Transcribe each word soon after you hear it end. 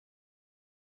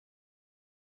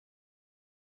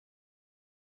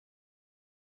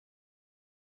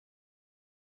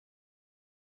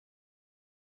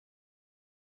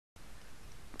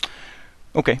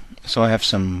Okay, so I have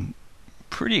some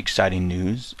pretty exciting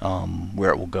news.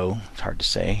 Where it will go, it's hard to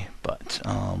say, but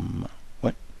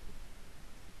what?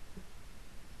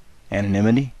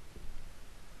 Anonymity?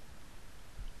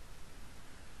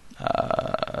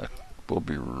 We'll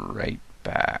be right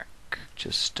back.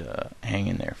 Just hang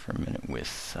in there for a minute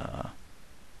with.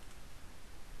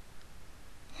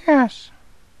 Yes.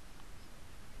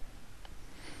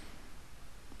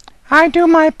 I do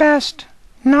my best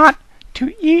not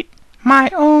to eat my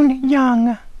own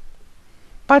young,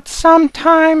 but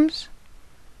sometimes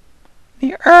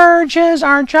the urges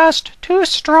are just too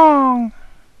strong.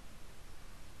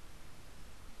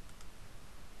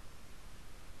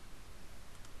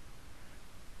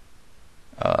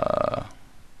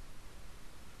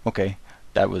 Okay,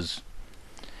 that was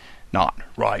not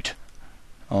right.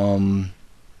 We'll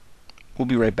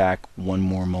be right back. One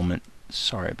more moment.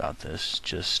 Sorry about this.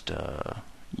 Just,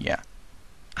 yeah.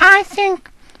 I think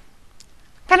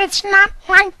that it's not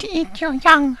right to eat your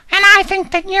young, and I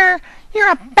think that you're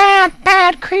a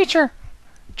bad creature.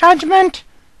 Judgment.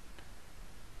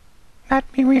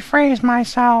 Let me rephrase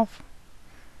myself.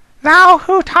 Thou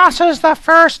who tosses the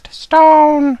first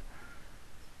stone.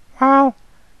 Well,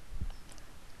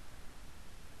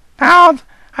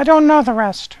 I don't know the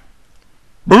rest.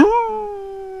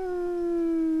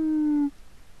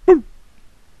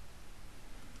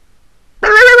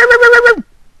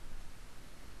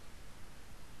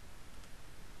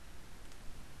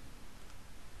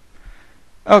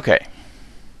 Okay.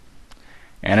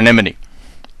 Anonymity.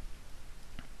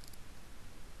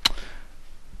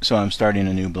 So I'm starting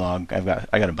a new blog. I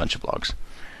got a bunch of blogs.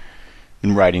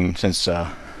 Been writing since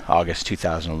August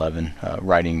 2011.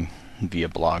 Writing via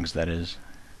blogs, that is.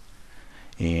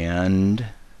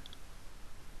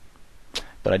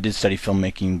 But I did study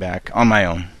filmmaking back on my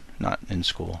own, not in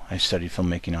school. I studied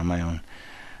filmmaking on my own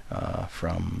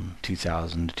from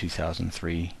 2000 to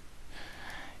 2003,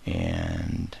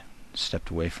 and stepped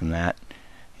away from that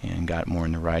and got more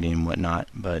into writing and whatnot.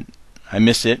 But I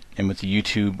miss it, and with the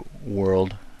YouTube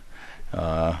world,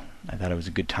 I thought it was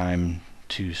a good time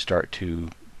to start to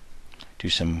do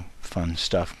some fun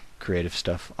stuff, creative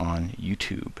stuff on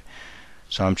YouTube.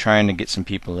 So I'm trying to get some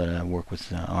people that I work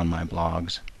with on my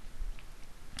blogs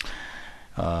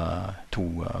to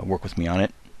work with me on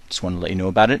it. Just wanted to let you know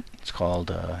about it. It's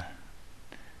called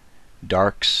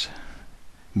Dark's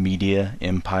Media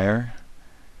Empire.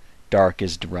 Dark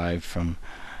is derived from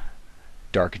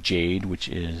Dark Jade, which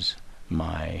is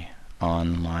my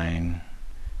online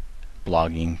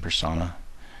blogging persona,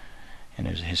 and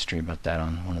there's a history about that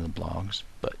on one of the blogs.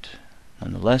 But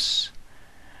nonetheless,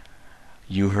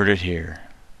 you heard it here.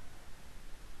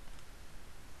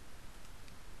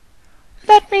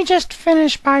 Let me just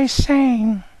finish by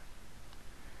saying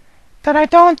that I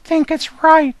don't think it's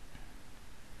right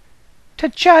to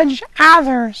judge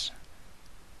others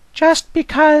just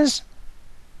because,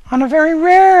 on a very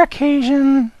rare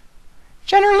occasion,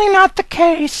 generally not the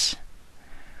case,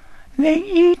 they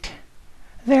eat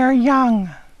their young.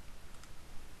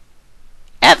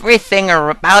 Everything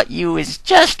about you is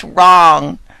just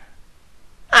wrong.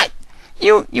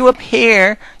 You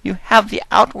appear, you have the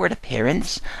outward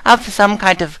appearance of some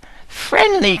kind of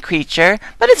friendly creature,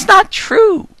 but it's not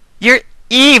true. You're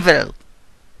evil.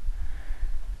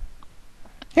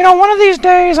 You know, one of these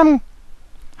days I'm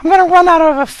going to run out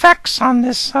of effects on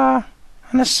this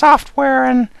software,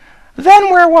 and then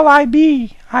where will I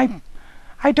be? I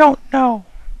don't know.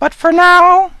 But for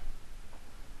now,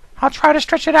 I'll try to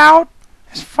stretch it out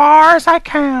as far as I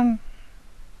can.